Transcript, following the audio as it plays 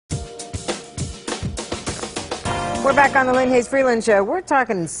We're back on the Lynn Hayes Freeland Show. We're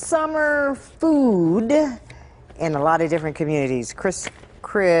talking summer food in a lot of different communities. Chris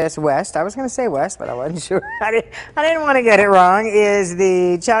West, I was going to say West, but I wasn't sure. I didn't want to get it wrong, is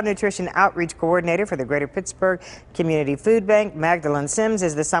the Child Nutrition Outreach Coordinator for the Greater Pittsburgh Community Food Bank. Magdalene Sims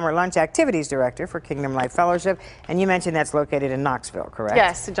is the Summer Lunch Activities Director for Kingdom Life Fellowship. And you mentioned that's located in Knoxville, correct?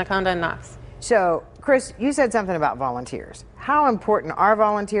 Yes, Jaconda and Knox. So, Chris, you said something about volunteers. How important are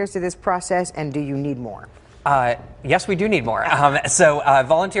volunteers to this process, and do you need more? Yes, we do need more.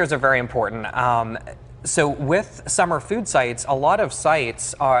 Volunteers are very important. So with summer food sites, a lot of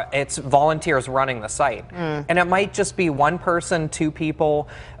sites it's volunteers running the site. And it might just be one person, two people,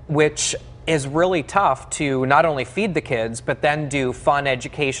 which is really tough to not only feed the kids, but then do fun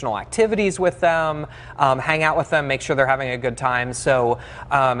educational activities with them, hang out with them, make sure they're having a good time. So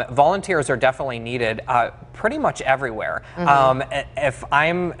volunteers are definitely needed pretty much everywhere. If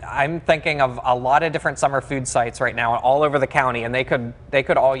I'm thinking of a lot of different summer food sites right now all over the county, and they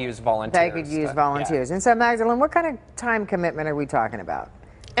could all use volunteers. They could use volunteers. Yeah. And so, Magdalene, what kind of time commitment are we talking about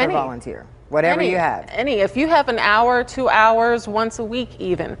for a volunteer? Whatever you have. If you have an hour, 2 hours, once a week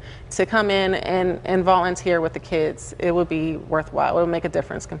even, to come in and volunteer with the kids, it would be worthwhile. It would make a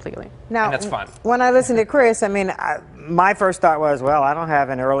difference completely. Now, and it's fun. When I listened to Chris, I mean, my first thought was, well, I don't have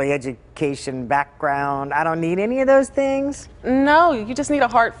an early education background. I don't need any of those things. No, you just need a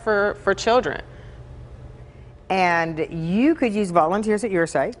heart for children. And you could use volunteers at your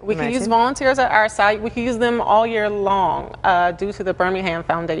site. We can use volunteers at our site. We can use them all year long due to the Birmingham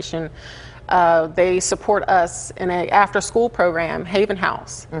Foundation. They support us in an after-school program, Haven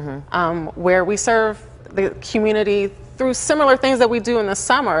House, where we serve the community through similar things that we do in the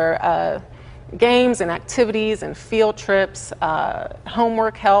summer, games and activities and field trips,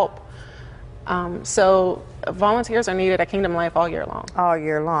 homework help. So volunteers are needed at Kingdom Life all year long. All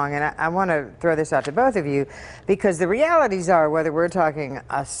year long. And I want to throw this out to both of you, because the realities are, whether we're talking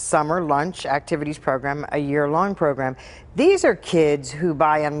a summer lunch activities program, a year-long program, these are kids who,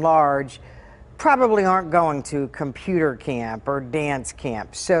 by and large, probably aren't going to computer camp or dance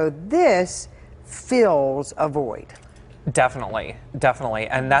camp. So this fills a void. Definitely.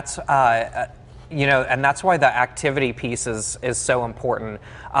 And that's and that's why the activity piece is so important,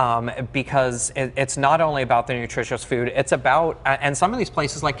 because it's not only about the nutritious food, it's about, and some of these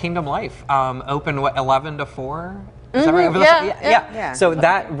places like Kingdom Life open 11 to 4? Is that right? Yeah. So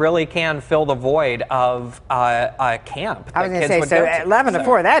that really can fill the void of a camp. I was going to say, so 11 to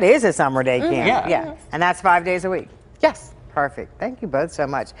 4, that is a summer day camp. Yeah. And that's 5 days a week? Yes. Perfect. Thank you both so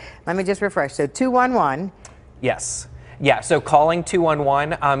much. Let me just refresh. So 211. Yes. Yeah, so calling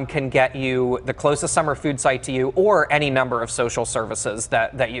 211 can get you the closest summer food site to you, or any number of social services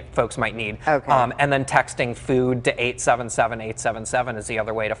that you folks might need. Okay. And then texting food to 877-877 is the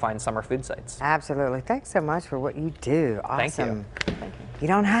other way to find summer food sites. Absolutely. Thanks so much for what you do. Awesome. Thank you. You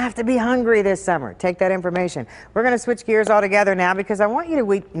don't have to be hungry this summer. Take that information. We're going to switch gears altogether now, because I want you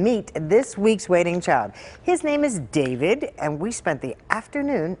to meet this week's waiting child. His name is David, and we spent the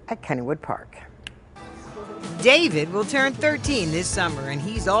afternoon at Kennywood Park. David will turn 13 this summer, and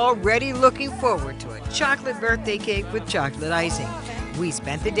he's already looking forward to a chocolate birthday cake with chocolate icing. We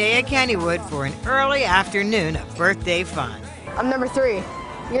spent the day at Kennywood for an early afternoon of birthday fun. I'm number 3.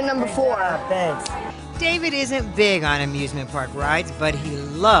 You're number 4. Thanks. David isn't big on amusement park rides, but he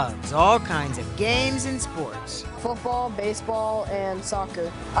loves all kinds of games and sports. Football, baseball, and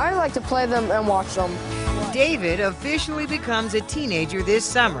soccer. I like to play them and watch them. David officially becomes a teenager this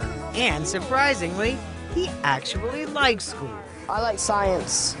summer, and surprisingly, he actually likes school. I like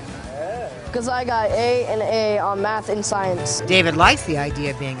science, because I got an A on math and science. David likes the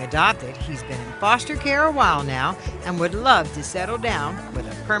idea of being adopted. He's been in foster care a while now and would love to settle down with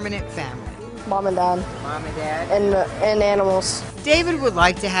a permanent family. Mom and Dad. Mom and Dad? And animals. David would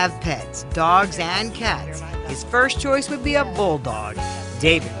like to have pets, dogs and cats. His first choice would be a bulldog.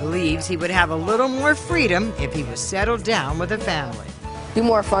 David believes he would have a little more freedom if he was settled down with a family. Do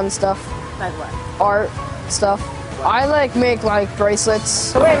more fun stuff. Like what? Art stuff. I make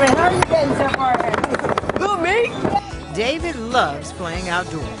bracelets. Wait a minute, how are you getting so far ahead? Who, me? David loves playing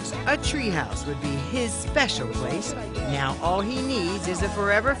outdoors. A treehouse would be his special place. Now all he needs is a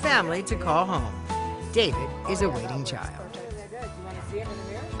forever family to call home. David is a waiting child.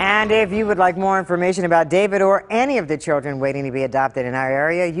 And if you would like more information about David or any of the children waiting to be adopted in our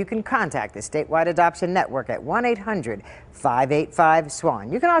area, you can contact the Statewide Adoption Network at 1-800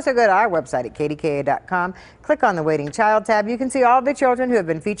 585-SWAN. You can also go to our website at kdka.com, click on the Waiting Child tab. You can see all the children who have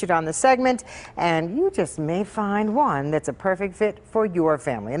been featured on the segment, and you just may find one that's a perfect fit for your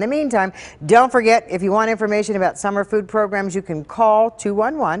family. In the meantime, don't forget, if you want information about summer food programs, you can call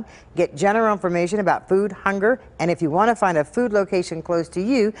 211, get general information about food, hunger, and if you want to find a food location close to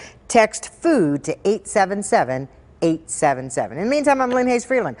you, text FOOD to 877-877. In the meantime, I'm Lynn Hayes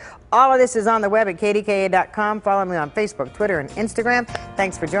Freeland. All of this is on the web at kdka.com. Follow me on Facebook, Twitter, and Instagram.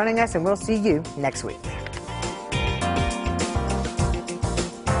 Thanks for joining us, and we'll see you next week.